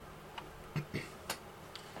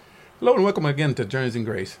Hello and welcome again to Journeys in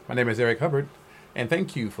Grace. My name is Eric Hubbard, and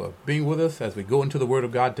thank you for being with us as we go into the Word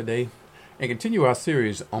of God today and continue our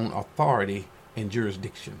series on authority and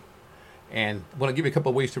jurisdiction. And I want to give you a couple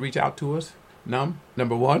of ways to reach out to us.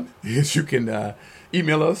 Number one is you can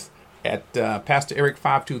email us at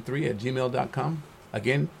pastoreric523@gmail.com.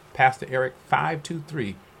 Again,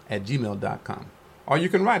 pastoreric523@gmail.com. Or you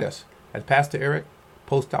can write us at Pastor Eric,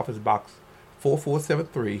 Post Office Box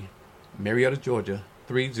 4473, Marietta, Georgia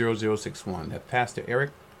 30061. That's Pastor Eric,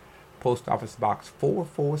 Post Office Box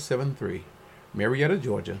 4473, Marietta,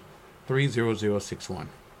 Georgia 30061.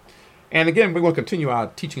 And again, we're going to continue our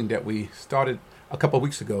teaching that we started a couple of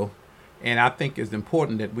weeks ago. And I think it's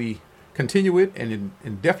important that we continue it, and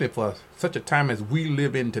definitely for such a time as we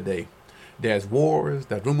live in today. There's wars,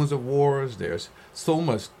 there's rumors of wars, there's so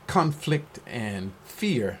much conflict and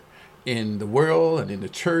fear in the world and in the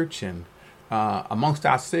church and amongst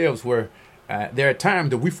ourselves, where there are times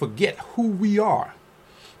that we forget who we are.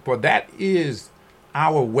 For that is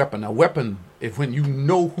our weapon. A weapon is when you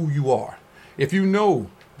know who you are. If you know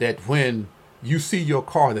that when you see your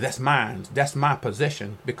car, that's mine, that's my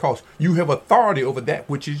possession, because you have authority over that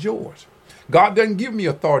which is yours. God doesn't give me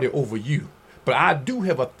authority over you, but I do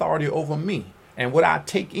have authority over me and what I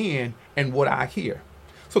take in and what I hear.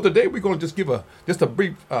 So today we're going to just give a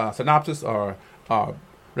brief synopsis or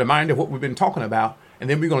reminder of what we've been talking about, and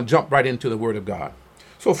then we're going to jump right into the Word of God.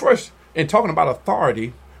 So first, in talking about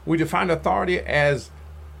authority, we define authority as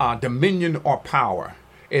dominion or power.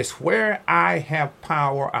 It's where I have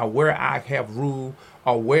power, or where I have rule,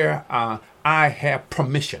 or where I have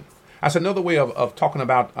permission. That's another way of talking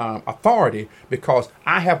about authority, because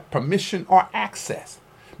I have permission or access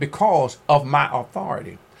because of my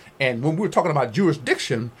authority. And when we're talking about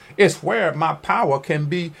jurisdiction, it's where my power can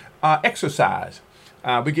be exercised.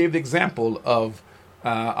 We gave the example of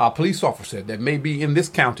a police officer that may be in this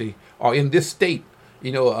county or in this state.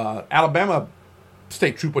 Alabama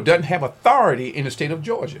state trooper doesn't have authority in the state of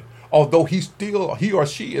Georgia. Although he or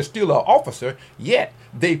she is still an officer, yet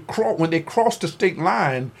when they cross the state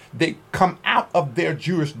line, they come out of their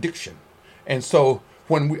jurisdiction. And so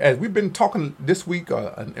as we've been talking this week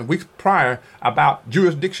and weeks prior about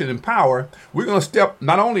jurisdiction and power, we're going to step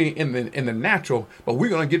not only in the natural, but we're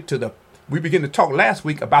going to get to we began to talk last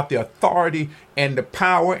week about the authority and the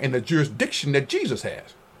power and the jurisdiction that Jesus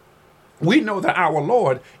has. We know that our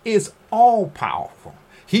Lord is all powerful.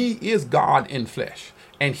 He is God in flesh,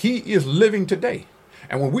 and he is living today.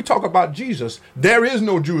 And when we talk about Jesus, there is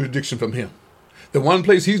no jurisdiction from him. The one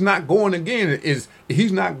place he's not going again is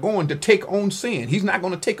he's not going to take on sin. He's not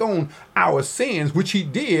going to take on our sins, which he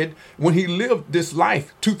did when he lived this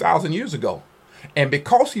life 2,000 years ago. And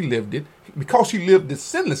because he lived it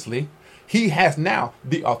sinlessly, he has now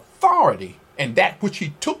the authority and that which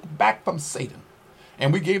he took back from Satan.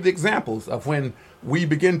 And we gave the examples of when we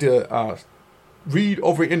begin to read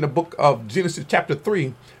over in the book of Genesis chapter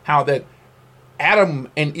 3, how that Adam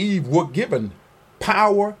and Eve were given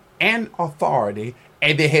power and authority,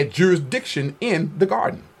 and they had jurisdiction in the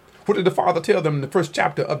garden. What did the Father tell them in the first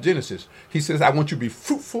chapter of Genesis? He says, I want you to be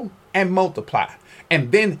fruitful and multiply,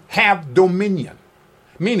 and then have dominion.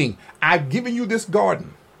 Meaning, I've given you this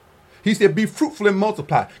garden. He said, be fruitful and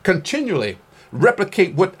multiply. Continually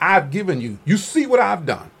replicate what I've given you. You see what I've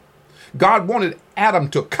done. God wanted Adam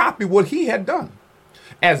to copy what he had done.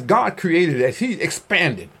 As God created, as he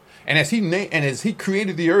expanded, and as he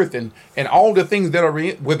created the earth and all the things that are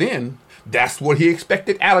within, that's what he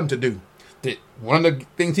expected Adam to do. One of the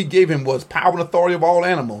things he gave him was power and authority of all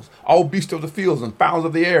animals, all beasts of the fields and fowls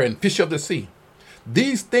of the air and fish of the sea.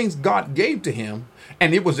 These things God gave to him,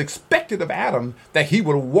 and it was expected of Adam that he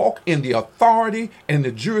would walk in the authority and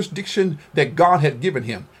the jurisdiction that God had given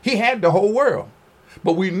him. He had the whole world.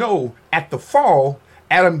 But we know at the fall,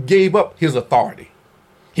 Adam gave up his authority.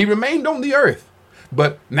 He remained on the earth.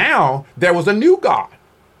 But now there was a new God.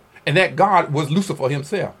 And that God was Lucifer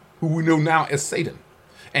himself, who we know now as Satan.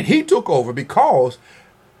 And he took over because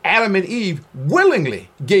Adam and Eve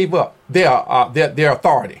willingly gave up their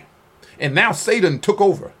authority. And now Satan took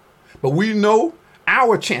over. But we know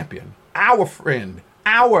our champion, our friend,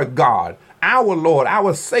 our God, our Lord,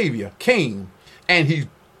 our Savior came. And he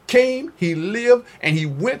lived, and he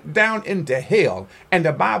went down into hell. And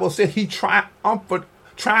the Bible said he triumphed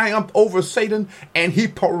over Satan, and he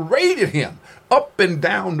paraded him up and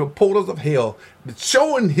down the portals of hell,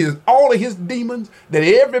 showing all of his demons that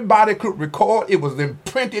everybody could record. It was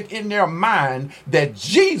imprinted in their mind that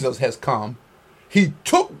Jesus has come. He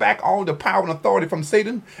took back all the power and authority from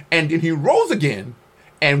Satan, and then he rose again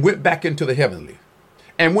and went back into the heavenly.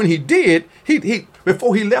 And when he did, he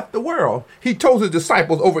before he left the world, he told his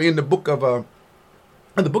disciples over in the book of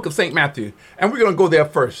in the book of St. Matthew. And we're going to go there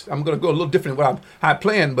first. I'm going to go a little different than how I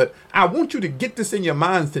planned, but I want you to get this in your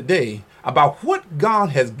minds today about what God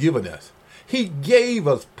has given us. He gave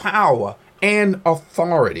us power and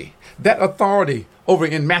authority. That authority over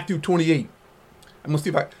in Matthew 28. I'm going to see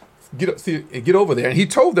if I get over there. And he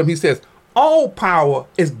told them, he says, all power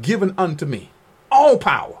is given unto me. All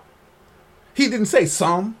power. He didn't say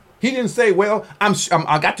some. He didn't say, well,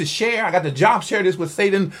 I got to share. I got to job share this with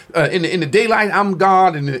Satan. In the daylight, I'm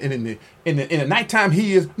God. And in the nighttime,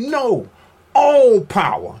 he is. No. All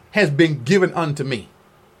power has been given unto me.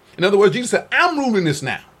 In other words, Jesus said, I'm ruling this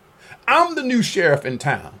now. I'm the new sheriff in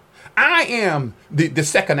town. I am the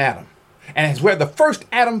second Adam. And as where the first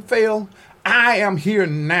Adam fell, I am here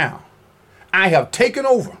now. I have taken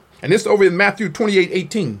over. And this is over in Matthew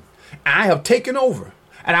 28:18. I have taken over.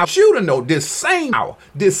 And I want you to know this same power,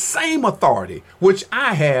 this same authority, which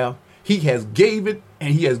I have, he has gave it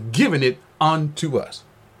and he has given it unto us.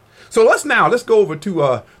 So let's go over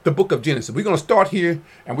to the book of Genesis. We're going to start here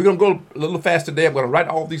and we're going to go a little fast today. I'm going to write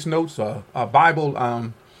all these notes,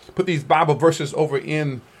 put these Bible verses over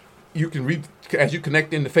in, you can read as you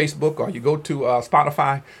connect into Facebook or you go to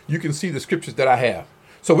Spotify, you can see the scriptures that I have.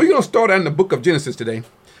 So we're going to start in the book of Genesis today.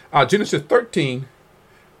 Genesis 13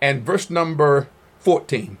 and verse number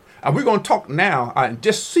 14. And we're going to talk now and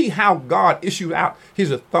just see how God issued out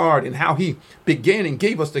his authority and how he began and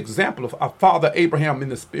gave us the example of our father Abraham in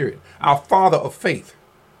the spirit, our father of faith,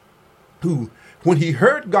 who, when he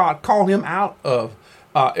heard God call him out of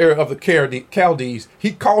Ur of the Chaldees,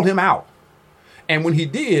 he called him out. And when he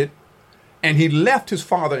did, and he left his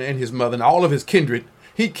father and his mother and all of his kindred,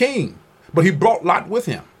 he came, but he brought Lot with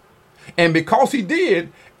him. And because he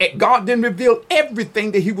did, God then revealed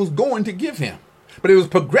everything that he was going to give him. But it was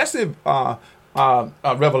progressive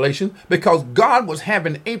revelation because God was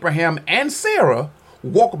having Abraham and Sarah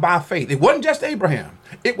walk by faith. It wasn't just Abraham.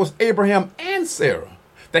 It was Abraham and Sarah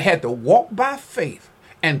that had to walk by faith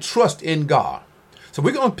and trust in God. So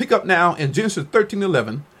we're going to pick up now in Genesis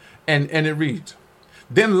 13:11, and it reads,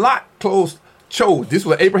 Then Lot chose, this is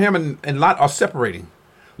where Abraham and Lot are separating.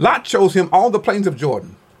 Lot chose him all the plains of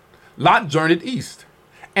Jordan. Lot journeyed east,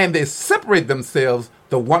 and they separated themselves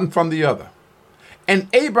the one from the other. And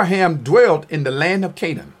Abraham dwelt in the land of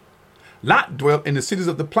Canaan. Lot dwelt in the cities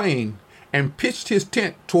of the plain and pitched his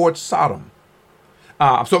tent towards Sodom. So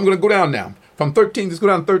I'm going to go down now. From 13, let's go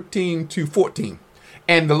down 13 to 14.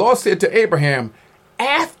 And the Lord said to Abraham,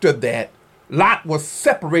 after that, Lot was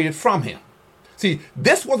separated from him. See,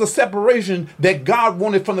 this was a separation that God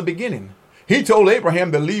wanted from the beginning. He told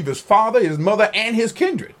Abraham to leave his father, his mother, and his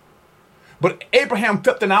kindred. But Abraham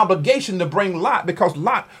felt an obligation to bring Lot because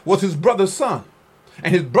Lot was his brother's son.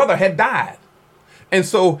 And his brother had died. And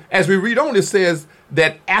so as we read on, it says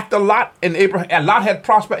that after Lot and Lot had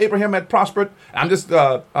prospered, Abraham had prospered. I'm just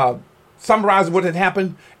summarizing what had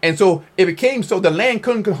happened. And so it became so the land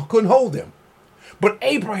couldn't hold them. But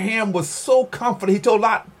Abraham was so confident. He told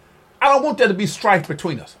Lot, I don't want there to be strife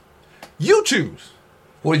between us. You choose.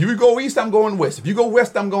 Well, if you go east, I'm going west. If you go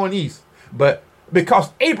west, I'm going east. But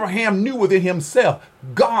because Abraham knew within himself,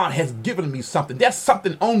 God has given me something. There's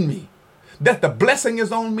something on me. That the blessing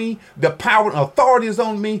is on me, the power and authority is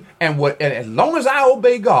on me, and as long as I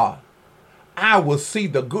obey God, I will see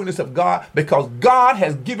the goodness of God because God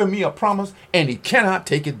has given me a promise and he cannot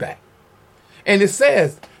take it back. And it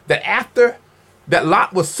says that after that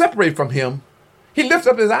Lot was separated from him, he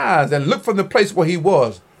lifted up his eyes and looked from the place where he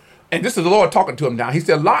was. And this is the Lord talking to him now. He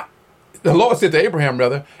said, the Lord said to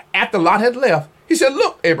Abraham, after Lot had left, he said,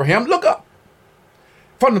 look, Abraham, look up.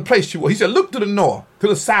 From the place you were. He said, look to the north, to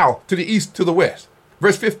the south, to the east, to the west.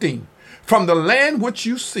 Verse 15, from the land which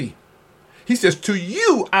you see, he says, to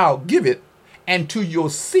you I'll give it, and to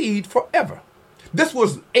your seed forever. This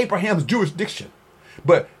was Abraham's jurisdiction.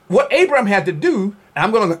 But what Abraham had to do, and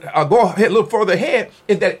I'm going to go ahead a little further ahead,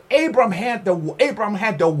 is that Abraham had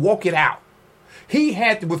to walk it out. He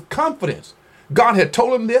had to, with confidence. God had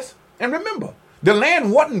told him this. And remember, the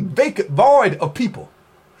land wasn't vacant, void of people.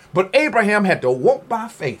 But Abraham had to walk by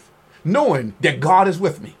faith, knowing that God is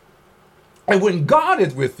with me. And when God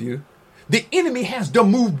is with you, the enemy has to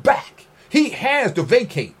move back. He has to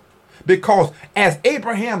vacate. Because as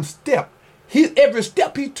Abraham stepped, every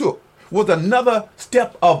step he took was another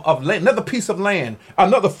step of land, another piece of land,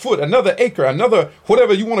 another foot, another acre, another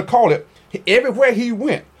whatever you want to call it. Everywhere he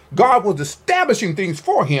went, God was establishing things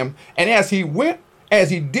for him. And as he went, as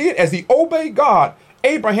he obeyed God,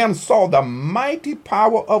 Abraham saw the mighty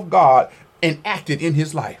power of God enacted in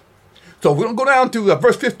his life. So we're going to go down to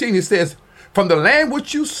verse 15. It says, from the land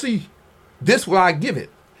which you see, this will I give it,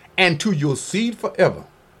 and to your seed forever.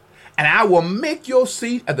 And I will make your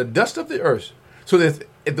seed as the dust of the earth, So that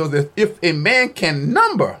if a man can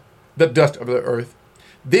number the dust of the earth,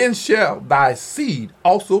 then shall thy seed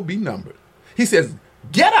also be numbered. He says,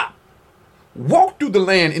 get up, walk through the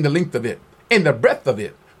land in the length of it, in the breadth of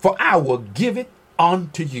it, for I will give it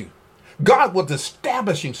unto you. God was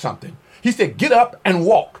establishing something. He said, get up and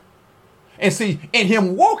walk. And see, in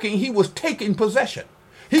him walking, he was taking possession.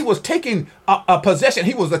 He was taking a possession.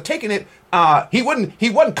 He was taking it. He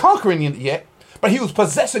wasn't conquering it yet, but he was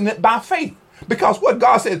possessing it by faith. Because what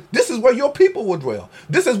God said, this is where your people will dwell.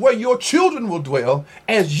 This is where your children will dwell.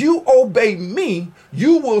 As you obey me,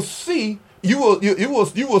 you will see. You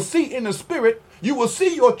will see in the spirit. You will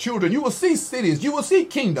see your children. You will see cities. You will see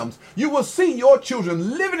kingdoms. You will see your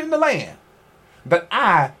children living in the land that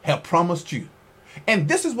I have promised you. And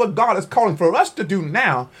this is what God is calling for us to do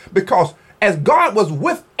now, because as God was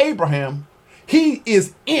with Abraham, he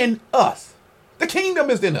is in us. The kingdom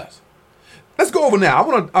is in us. Let's go over now. I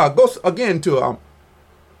want to go again to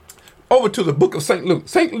over to the book of St. Luke.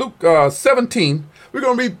 St. Luke 17. We're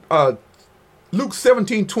going to read Luke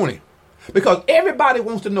 17:20. Because everybody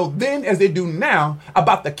wants to know then as they do now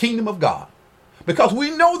about the kingdom of God. Because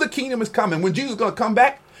we know the kingdom is coming. When Jesus is going to come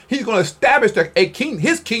back, he's going to establish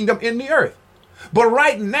his kingdom in the earth. But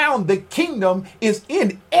right now, the kingdom is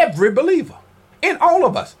in every believer, in all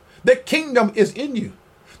of us. The kingdom is in you.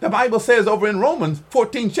 The Bible says over in Romans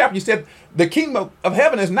 14 chapter, he said, the kingdom of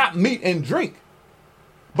heaven is not meat and drink,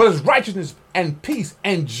 but it's righteousness and peace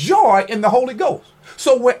and joy in the Holy Ghost.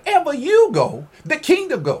 So wherever you go, the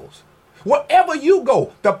kingdom goes. Wherever you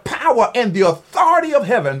go, the power and the authority of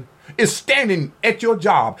heaven is standing at your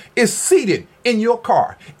job, is seated in your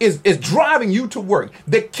car, is driving you to work.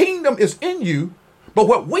 The kingdom is in you, but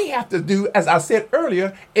what we have to do, as I said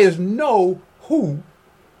earlier, is know who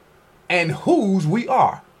and whose we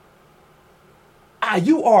are.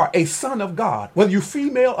 You are a son of God, whether you're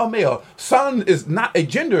female or male. Son is not a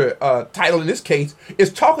gender title in this case.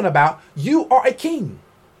 It's talking about you are a king.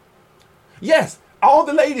 Yes, all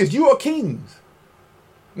the ladies, you are kings.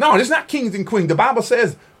 No, it's not kings and queens. The Bible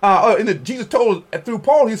says, Jesus told through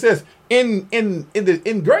Paul, he says, in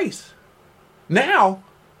grace. Now,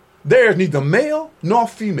 there is neither male nor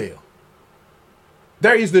female.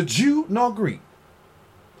 There is the Jew nor Greek.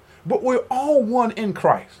 But we're all one in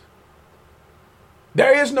Christ.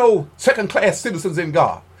 There is no second-class citizens in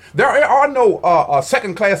God. There are no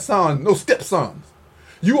second-class sons, no stepsons.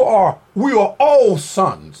 We are all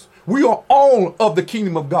sons. We are all of the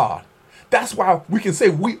kingdom of God. That's why we can say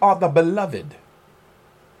we are the beloved.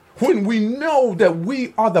 When we know that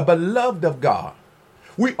we are the beloved of God,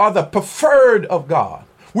 we are the preferred of God,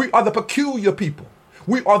 we are the peculiar people,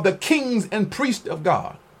 we are the kings and priests of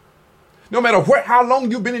God. No matter how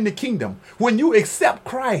long you've been in the kingdom, when you accept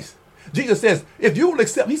Christ, Jesus says, if you will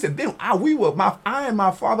accept, he said, then I and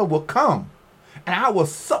my Father will come and I will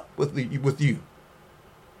sup with you.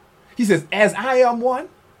 He says, as I am one,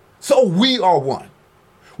 so we are one.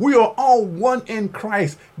 We are all one in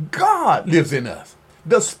Christ. God lives in us.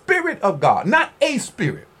 The Spirit of God, not a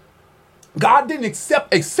spirit. God didn't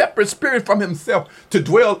accept a separate spirit from himself to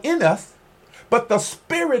dwell in us, but the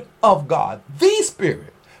Spirit of God, the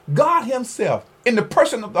Spirit, God himself, in the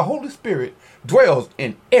person of the Holy Spirit, dwells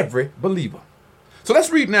in every believer. So let's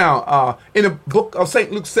read now in the book of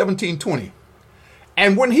St. Luke 17:20.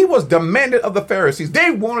 And when he was demanded of the Pharisees, they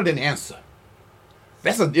wanted an answer.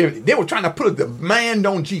 They were trying to put a demand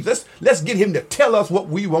on Jesus. Let's get him to tell us what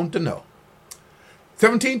we want to know.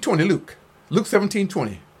 17:20, Luke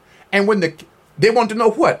 17:20. And when they want to know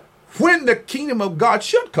what? When the kingdom of God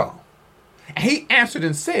should come. And he answered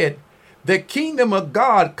and said, the kingdom of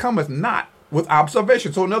God cometh not with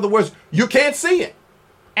observation. So in other words, you can't see it.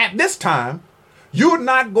 At this time, you're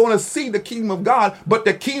not going to see the kingdom of God, but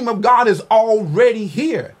the kingdom of God is already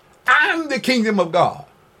here. I'm the kingdom of God.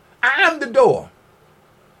 I'm the door.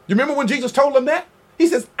 You remember when Jesus told them that? He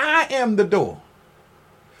says, I am the door.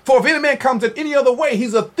 For if any man comes in any other way,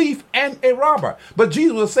 he's a thief and a robber. But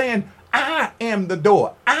Jesus was saying, I am the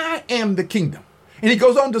door. I am the kingdom. And he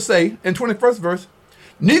goes on to say in 21st verse,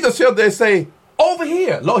 neither shall they say, over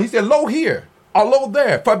here. Lo, he said, lo here, or lo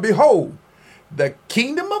there. For behold, the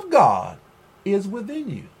kingdom of God is within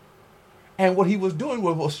you. And what he was doing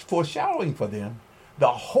was foreshadowing for them, the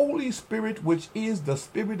Holy Spirit, which is the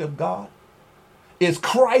Spirit of God, is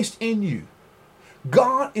Christ in you.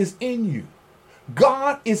 God is in you.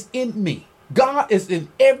 God is in me. God is in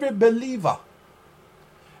every believer.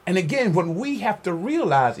 And again, what we have to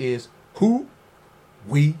realize is who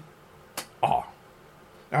we are.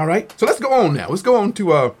 All right. So let's go on now. Let's go on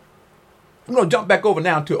to, I'm going to jump back over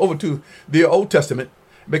to the Old Testament,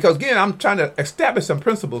 because again, I'm trying to establish some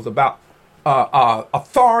principles about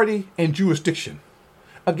authority and jurisdiction.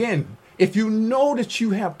 Again, if you know that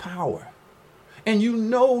you have power and you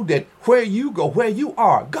know that where you go, where you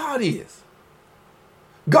are, God is.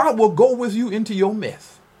 God will go with you into your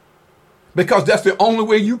mess. Because that's the only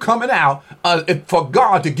way you coming out. For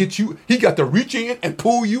God to get you, he got to reach in and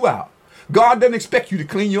pull you out. God doesn't expect you to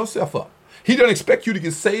clean yourself up. He doesn't expect you to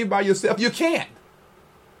get saved by yourself. You can't.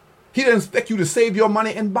 He doesn't expect you to save your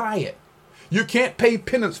money and buy it. You can't pay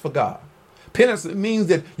penance for God. Penance means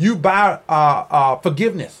that you buy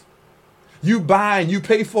forgiveness. You buy and you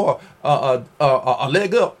pay for a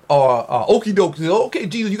leg up or okie doke. Okay,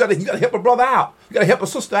 Jesus, you got to help a brother out. You got to help a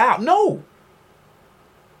sister out. No.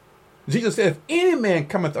 Jesus said, if any man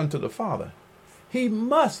cometh unto the Father, he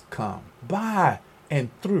must come by and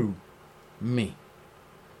through me.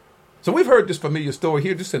 So we've heard this familiar story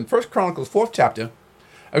here just in 1 Chronicles 4th chapter.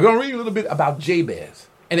 I'm going to read a little bit about Jabez.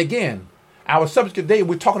 And again, our subject today,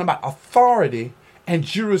 we're talking about authority and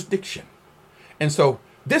jurisdiction. And so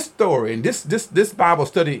this story and this Bible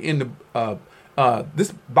study in the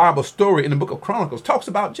this Bible story in the book of Chronicles talks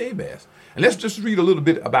about Jabez. And let's just read a little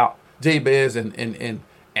bit about Jabez and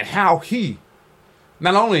how he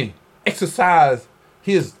not only exercised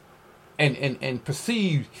his and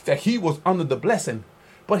perceived that he was under the blessing,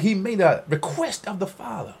 but he made a request of the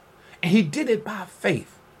Father. And he did it by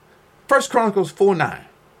faith. 1 Chronicles 4:9.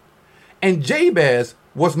 And Jabez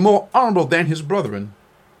was more honorable than his brethren,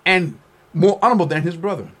 and more honorable than his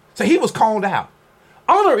brethren. So he was called out.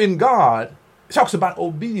 Honor in God talks about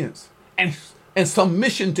obedience and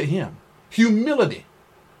submission to him, humility.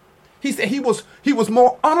 He said he was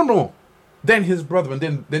more honorable than his brethren,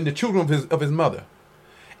 than the children of his mother.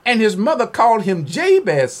 And his mother called him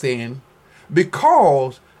Jabez, saying,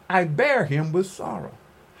 because I bear him with sorrow.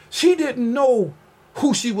 She didn't know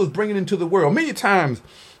who she was bringing into the world. Many times,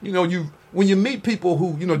 when you meet people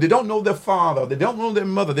who, they don't know their father, they don't know their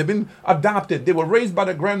mother, they've been adopted, they were raised by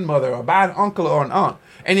their grandmother or by an uncle or an aunt,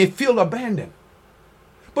 and they feel abandoned.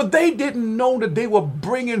 But they didn't know that they were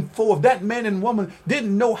bringing forth, that man and woman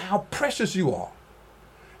didn't know how precious you are.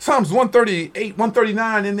 Psalms 138,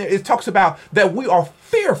 139 in there, it talks about that we are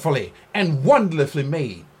fearfully and wonderfully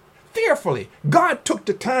made. Fearfully. God took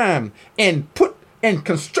the time and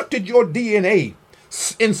constructed your DNA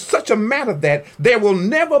in such a manner that there will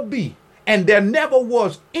never be, and there never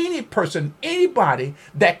was any person, anybody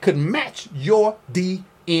that could match your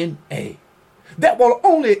DNA. That will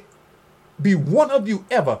only be one of you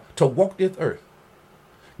ever to walk this earth.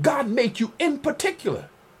 God made you in particular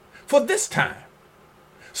for this time.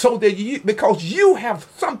 So that because you have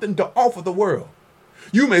something to offer the world.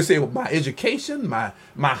 You may say, well, my education, my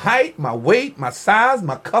height, my weight, my size,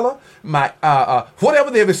 my color, my whatever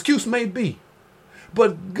the excuse may be.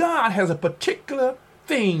 But God has a particular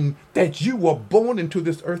thing that you were born into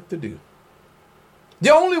this earth to do.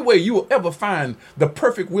 The only way you will ever find the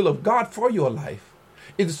perfect will of God for your life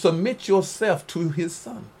is to submit yourself to his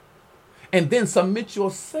son. And then submit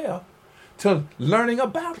yourself to learning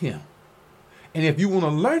about him. And if you want to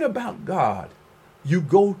learn about God, you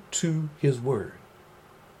go to his word.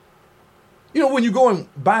 When you go and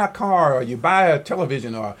buy a car or you buy a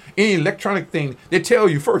television or any electronic thing, they tell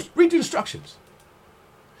you first, read the instructions.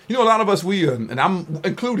 A lot of us, and I'm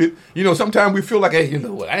included, sometimes we feel like, hey,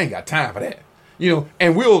 I ain't got time for that.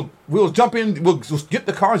 And we'll jump in, we'll get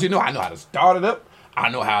the cars, I know how to start it up. I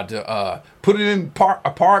know how to put it in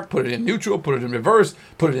park, put it in neutral, put it in reverse,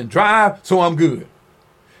 put it in drive, so I'm good.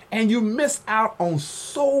 And you miss out on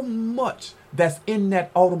so much that's in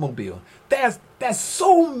that automobile. There's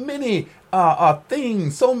so many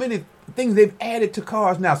things they've added to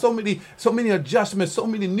cars now. So many adjustments, so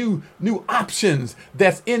many new options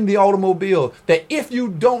that's in the automobile that if you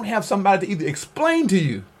don't have somebody to either explain to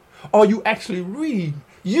you or you actually read,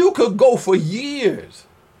 you could go for years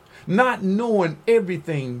not knowing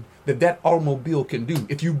everything that automobile can do.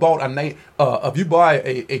 If you buy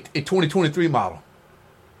a 2023 model,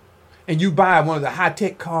 and you buy one of the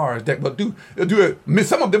high-tech cars that will do it.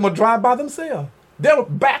 Some of them will drive by themselves. They'll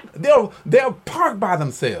park by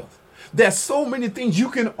themselves. There's so many things you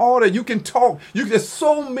can order. You can talk. There's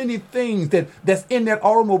so many things that's in that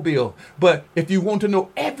automobile. But if you want to know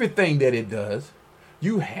everything that it does,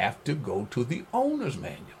 you have to go to the owner's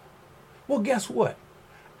manual. Well, guess what?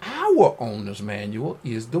 Our owner's manual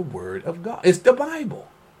is the Word of God. It's the Bible.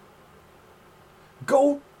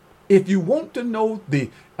 If you want to know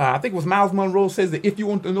I think it was Miles Monroe says that if you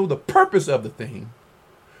want to know the purpose of the thing,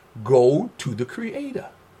 go to the Creator.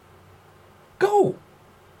 Go.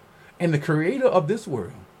 And the Creator of this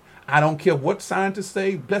world, I don't care what scientists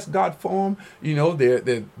say, bless God for them,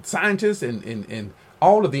 they're scientists and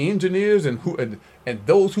all of the engineers and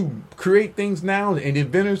those who create things now and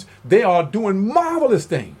inventors, they are doing marvelous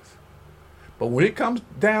things. But when it comes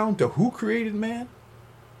down to who created man,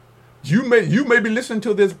 you may be listening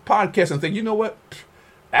to this podcast and think, you know what,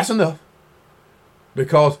 that's enough.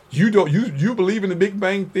 Because you believe in the Big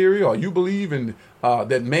Bang Theory, or you believe in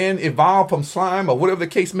that man evolved from slime, or whatever the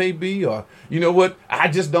case may be, or you know what, I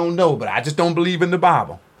just don't know, but I just don't believe in the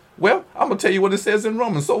Bible. Well, I'm gonna tell you what it says in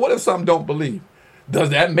Romans. So what if some don't believe?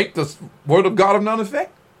 Does that make the word of God of none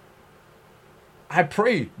effect? I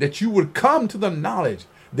pray that you would come to the knowledge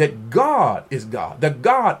that God is God, the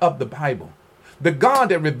God of the Bible, the God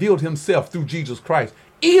that revealed himself through Jesus Christ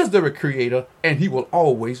is the creator, and he will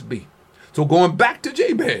always be. So going back to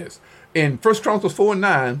Jabez, in 1 Chronicles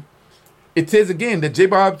 4:9, it says again that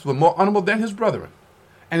Jabez was more honorable than his brethren,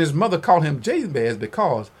 and his mother called him Jabez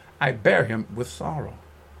because I bear him with sorrow.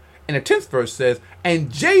 And the 10th verse says, and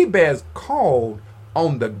Jabez called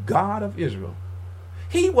on the God of Israel.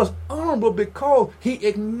 He was honorable because he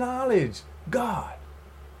acknowledged God.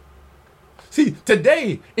 See,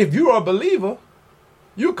 today, if you are a believer,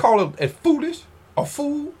 you call it as foolish, a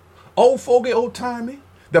fool, old fogey, old timey.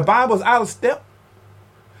 The Bible's out of step.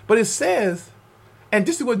 But it says, and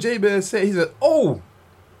this is what Jabez said. He said, oh,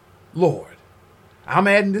 Lord, I'm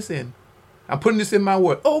adding this in. I'm putting this in my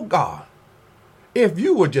word. Oh, God, if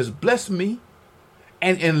you would just bless me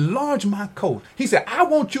and enlarge my coast. He said, I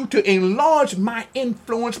want you to enlarge my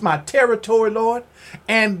influence, my territory, Lord,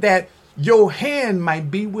 and that your hand might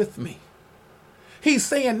be with me. He's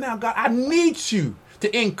saying now, God, I need you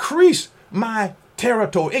to increase my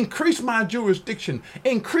territory, increase my jurisdiction,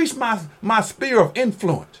 increase my sphere of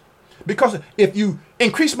influence. Because if you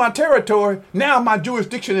increase my territory, now my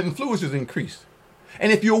jurisdiction and influence is increased.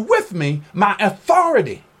 And if you're with me, my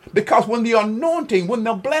authority, because when the anointing, when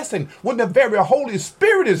the blessing, when the very Holy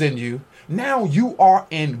Spirit is in you, now you are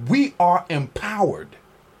and we are empowered.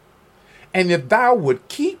 And if thou would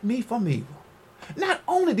keep me from evil. Not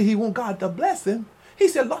only did he want God to bless him, he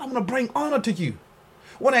said, Lord, I'm going to bring honor to you.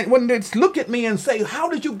 When they look at me and say, how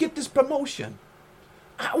did you get this promotion?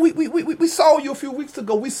 We saw you a few weeks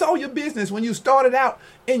ago. We saw your business when you started out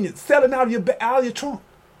and selling out of your trunk.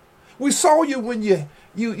 We saw you when you had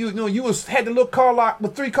the little car lot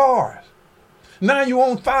with 3 cars. Now you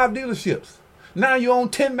own 5 dealerships. Now you own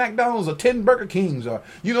 10 McDonald's or 10 Burger Kings, or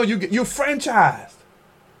you're franchised.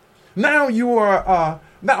 Now you are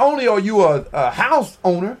not only are you a house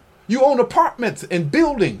owner, you own apartments and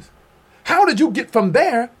buildings. How did you get from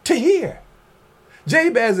there to here?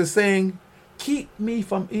 Jabez is saying, keep me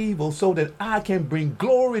from evil so that I can bring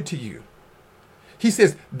glory to you. He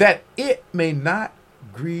says that it may not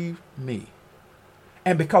grieve me.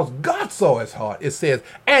 And because God saw his heart, it says,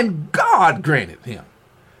 and God granted him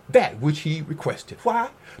that which he requested.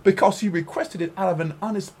 Why? Because he requested it out of an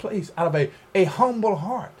honest place, out of a humble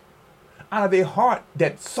heart, out of a heart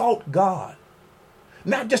that sought God.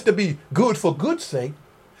 Not just to be good for good's sake,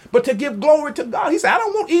 but to give glory to God. He said, I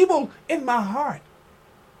don't want evil in my heart.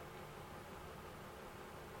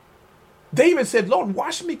 David said, Lord,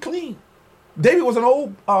 wash me clean. David was an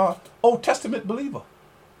Old Testament believer.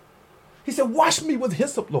 He said, wash me with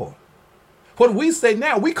hyssop, Lord. What we say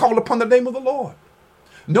now, we call upon the name of the Lord,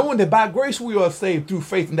 knowing that by grace we are saved through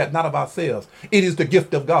faith, and that not of ourselves. It is the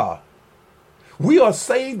gift of God. We are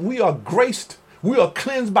saved, we are graced, we are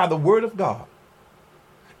cleansed by the word of God.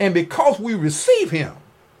 And because we receive him,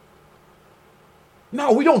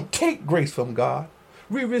 no, we don't take grace from God.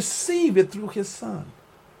 We receive it through his son,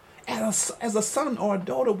 as a son or a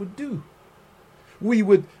daughter would do.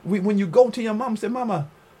 When you go to your mom and say, Mama,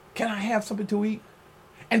 can I have something to eat?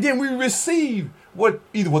 And then we receive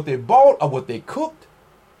either what they bought or what they cooked.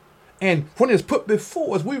 And when it's put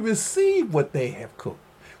before us, we receive what they have cooked.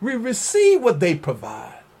 We receive what they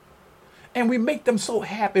provide. And we make them so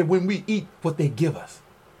happy when we eat what they give us.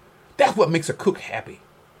 That's what makes a cook happy.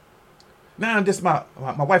 Now, just my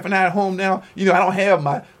wife and I at home now, I don't have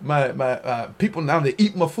my people now that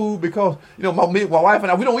eat my food because, my wife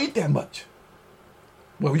and I, we don't eat that much.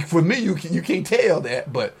 Well, for me, you can't tell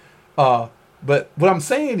that, but what I'm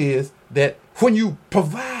saying is that when you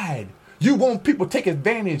provide, you want people to take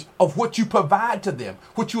advantage of what you provide to them,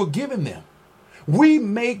 what you are giving them. We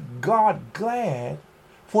make God glad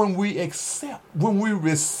when we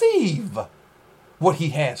receive what he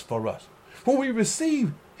has for us, when we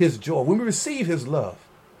receive his joy, when we receive his love,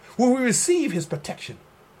 when we receive his protection,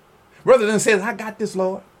 rather than saying, I got this,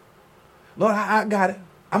 Lord. Lord, I got it.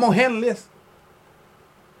 I'm going to handle this.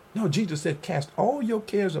 No, Jesus said, cast all your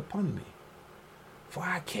cares upon me, for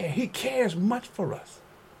I care. He cares much for us.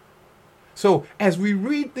 So as we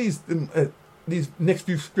read these next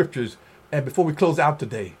few scriptures, and before we close out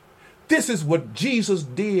today, this is what Jesus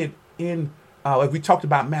did in, we talked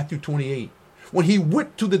about Matthew 28, when he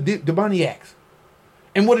went to the demoniacs.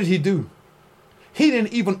 And what did he do? He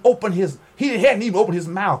hadn't even opened his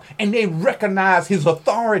mouth, and they recognized his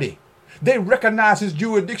authority. They recognized his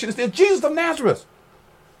jurisdiction and said, Jesus of Nazareth,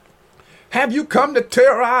 have you come to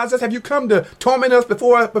terrorize us? Have you come to torment us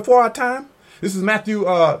before our time? This is Matthew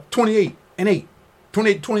 28 and 8,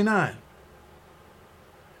 28, 29.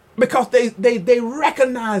 Because they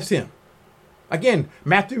recognized him. Again,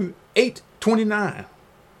 Matthew 8, 29.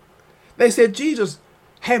 They said, Jesus,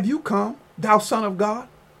 have you come, thou Son of God?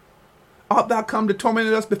 Art thou come to torment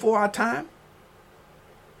us before our time?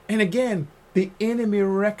 And again, the enemy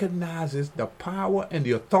recognizes the power and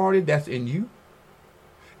the authority that's in you.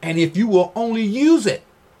 And if you will only use it.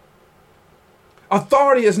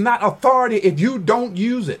 Authority is not authority if you don't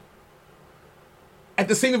use it. At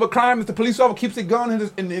the scene of a crime, if the police officer keeps a gun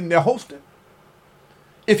in their holster,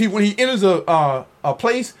 when he enters a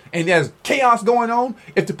place and there's chaos going on,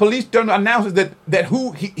 if the police don't announce that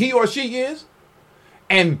who he or she is,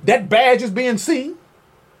 and that badge is being seen,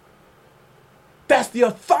 that's the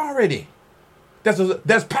authority.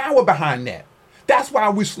 There's power behind that. That's why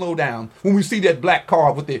we slow down when we see that black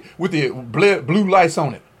car with the blue lights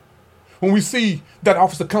on it. When we see that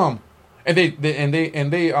officer come and they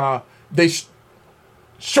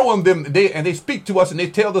show them and they speak to us and they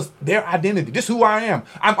tell us their identity. This is who I am.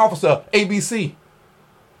 I'm Officer ABC.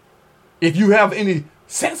 If you have any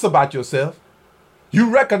sense about yourself,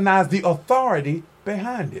 you recognize the authority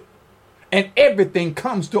behind it. And everything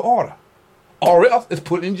comes to order. Or else it's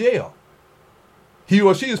put in jail. He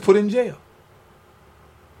or she is put in jail.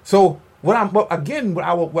 So what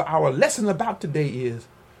our lesson about today is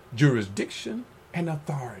jurisdiction and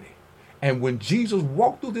authority. And when Jesus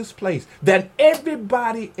walked through this place that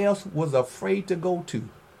everybody else was afraid to go to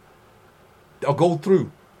or go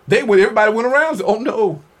through, everybody went around and said, oh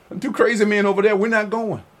no, two crazy men over there, we're not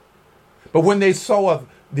going. But when they saw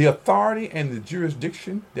the authority and the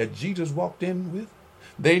jurisdiction that Jesus walked in with,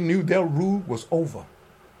 they knew their rule was over.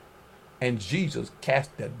 And Jesus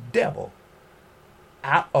cast the devil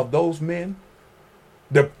out of those men.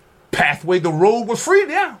 The pathway, the road was free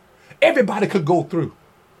now. Everybody could go through.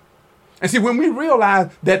 And see, when we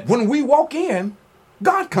realize that when we walk in,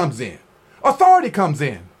 God comes in, authority comes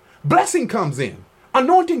in, blessing comes in,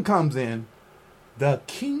 anointing comes in, the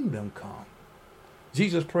kingdom comes.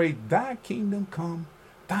 Jesus prayed, thy kingdom come,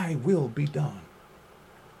 thy will be done.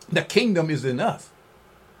 The kingdom is in us.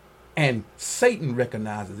 And Satan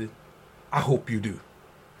recognizes it. I hope you do.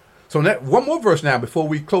 So one more verse now before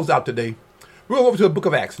we close out today. We're going to go over to the book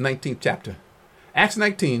of Acts, 19th chapter. Acts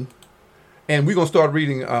 19. And we're going to start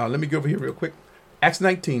reading. Let me go over here real quick. Acts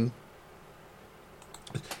 19.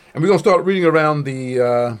 And we're going to start reading around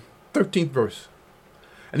the 13th verse.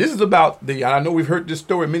 And this is about I know we've heard this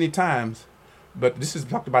story many times, but this is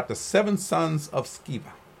talked about the 7 sons of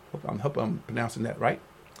Sceva. Hope I'm pronouncing that right.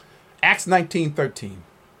 Acts 19:13.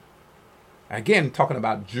 Again, talking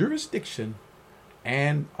about jurisdiction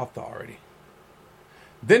and authority.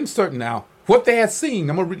 Then certain now, what they had seen.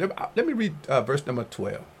 Let me read verse number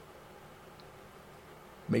 12.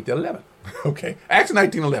 Make that 11. Okay. Acts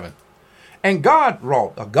 19:11. And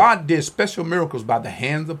God did special miracles by the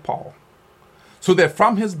hands of Paul, so that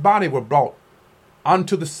from his body were brought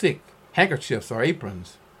unto the sick handkerchiefs or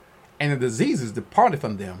aprons, and the diseases departed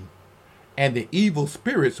from them, and the evil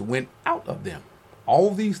spirits went out of them.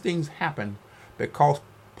 All these things happened because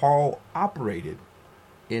Paul operated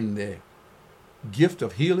in the gift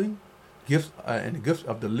of healing, and the gift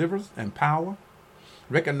of deliverance and power,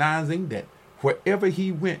 recognizing that wherever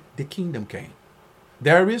he went, the kingdom came.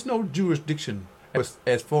 There is no jurisdiction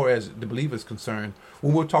as far as the believer is concerned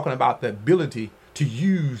when we're talking about the ability to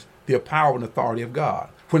use the power and authority of God.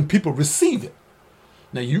 When people receive it.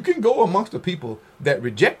 Now you can go amongst the people that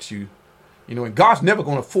reject you, and God's never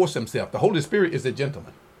going to force himself. The Holy Spirit is a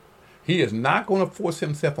gentleman. He is not going to force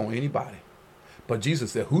himself on anybody. But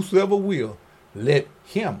Jesus said, whosoever will, let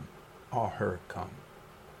him or her come.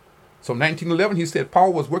 So 19:11, he said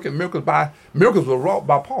Paul was working miracles were wrought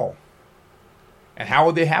by Paul. And how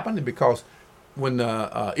would they happen? Because when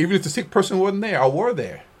even if the sick person wasn't there or were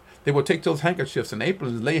there, they would take those handkerchiefs and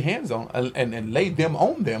aprons and lay hands on and lay them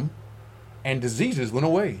on them, and diseases went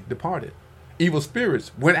away, departed. Evil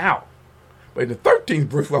spirits went out. But in the 13th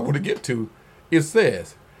verse, what I want to get to, it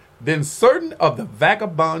says, then certain of the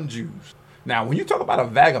vagabond Jews. Now, when you talk about a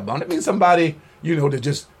vagabond, it means somebody, that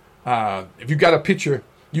just, if you got a picture,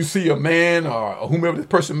 you see a man or whomever this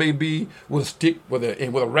person may be with a stick, with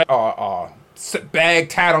a bag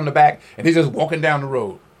tied on the back, and they're just walking down the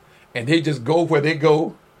road. And they just go where they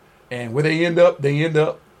go, And where they end up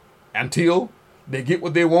until they get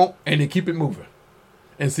what they want and they keep it moving.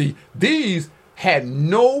 And see, these had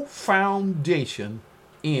no foundation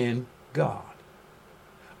in God.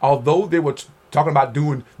 Although they were talking about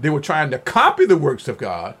they were trying to copy the works of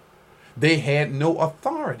God, they had no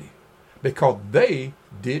authority because they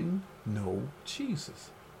didn't know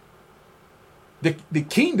Jesus. The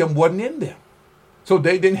kingdom wasn't in them. So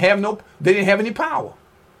they didn't have any power.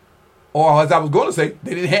 Or as I was going to say,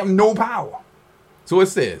 they didn't have no power. So it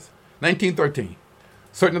says, 1913,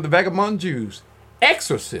 certain of the vagabond Jews,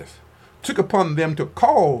 exorcists, took upon them to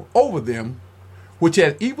call over them, which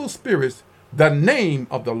had evil spirits, the name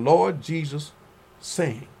of the Lord Jesus,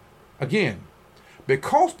 saying. Again,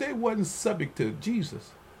 because they wasn't subject to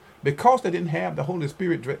Jesus, because they didn't have the Holy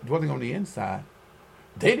Spirit dwelling on the inside,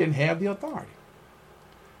 they didn't have the authority.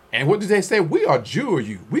 And what did they say? We adjure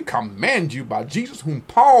you. We command you by Jesus whom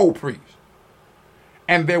Paul preached.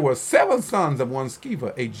 And there were 7 sons of one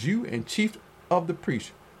Sceva, a Jew and chief of the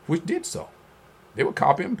priests, which did so. They were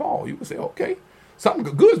copying Paul. You would say, okay,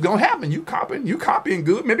 something good's going to happen. You copying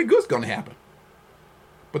good, maybe good's going to happen.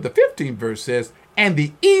 But the 15th verse says, and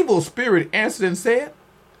the evil spirit answered and said,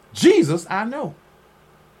 Jesus I know.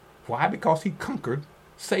 Why? Because he conquered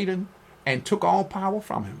Satan and took all power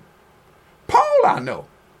from him. Paul I know.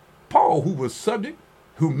 Paul, who was subject,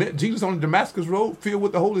 who met Jesus on the Damascus road, filled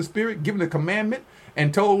with the Holy Spirit, given a commandment,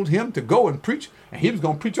 and told him to go and preach, and he was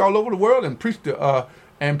going to preach all over the world and preach to the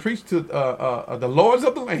lords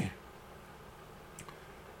of the land.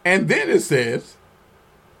 And then it says,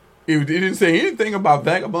 it didn't say anything about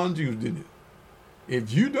vagabond Jews, did it?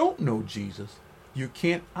 If you don't know Jesus, you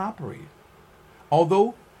can't operate.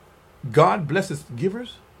 Although God blesses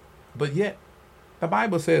givers, but yet the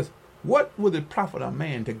Bible says, what would it profit a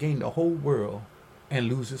man to gain the whole world and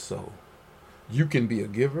lose his soul? You can be a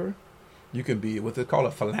giver. You can be what they call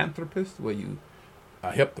a philanthropist, where you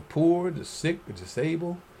help the poor, the sick, the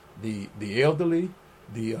disabled, the elderly,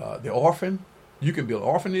 the orphan. You can build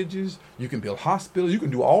orphanages. You can build hospitals. You can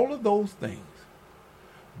do all of those things.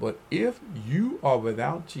 But if you are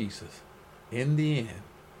without Jesus, in the end,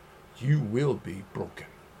 you will be broken.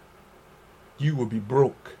 You will be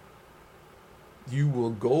broke. You will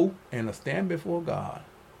go and stand before God.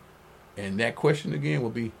 And that question again will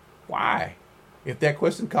be, why? If that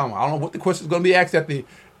question comes, I don't know what the question is going to be asked at the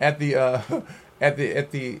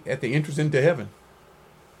entrance into heaven.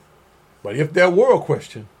 But if there were a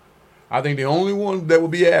question, I think the only one that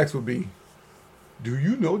would be asked would be, do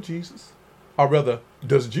you know Jesus? Or rather,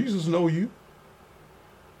 does Jesus know you?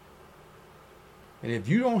 And if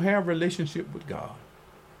you don't have a relationship with God,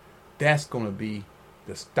 that's going to be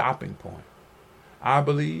the stopping point. I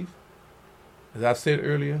believe, as I said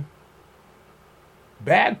earlier,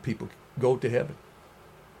 bad people go to heaven.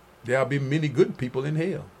 There'll be many good people in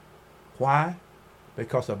hell. Why?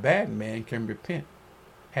 Because a bad man can repent,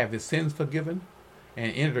 have his sins forgiven,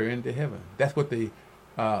 and enter into heaven. That's what the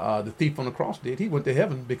thief on the cross did. He went to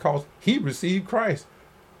heaven because he received Christ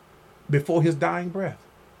before his dying breath.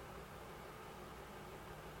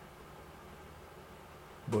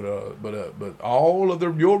 But all of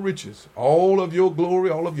your riches, all of your glory,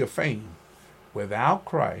 all of your fame, without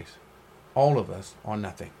Christ, all of us are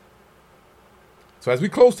nothing. So as we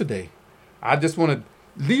close today, I just want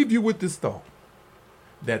to leave you with this thought,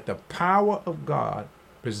 that the power of God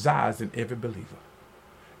resides in every believer.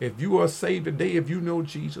 If you are saved today, if you know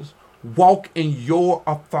Jesus, walk in your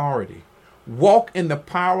authority. Walk in the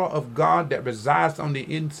power of God that resides on the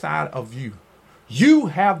inside of you. You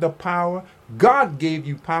have the power. God gave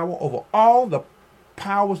you power over all the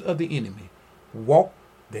powers of the enemy. Walk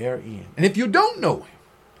therein. And if you don't know him,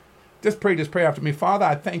 just pray this prayer after me. Father,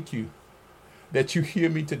 I thank you that you hear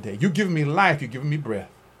me today. You've given me life. You've given me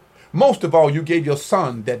breath. Most of all, you gave your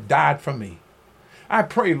son that died for me. I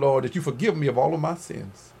pray, Lord, that you forgive me of all of my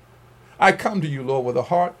sins. I come to you, Lord, with a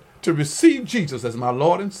heart to receive Jesus as my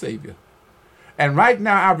Lord and Savior. And right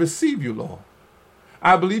now, I receive you, Lord.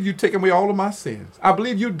 I believe you take away all of my sins. I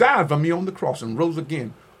believe you died for me on the cross and rose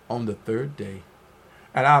again on the 3rd day.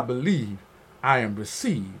 And I believe I am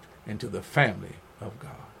received into the family of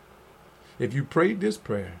God. If you prayed this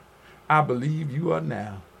prayer, I believe you are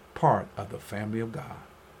now part of the family of God.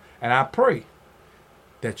 And I pray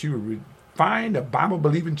that you will find a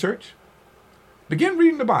Bible-believing church. Begin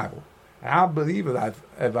reading the Bible. And I believe,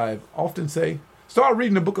 as I often say, start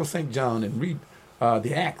reading the book of St. John and read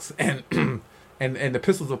the Acts and and the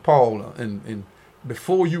epistles of Paul, and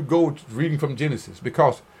before you go reading from Genesis,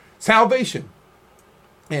 because salvation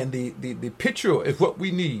and the picture is what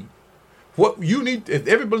we need. What you need, if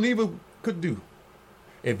every believer could do,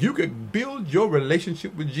 If you could build your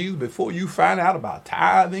relationship with Jesus before you find out about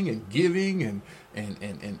tithing and giving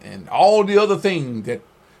and all the other things that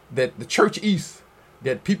the church eats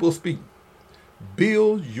that people speak,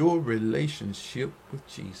 build your relationship with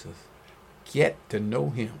Jesus. Get to know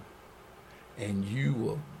him, and you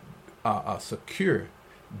will secure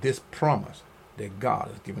this promise that God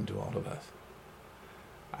has given to all of us.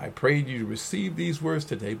 I pray you receive these words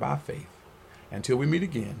today by faith. Until we meet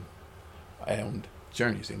again, and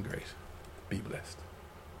Journeys in Grace. Be blessed.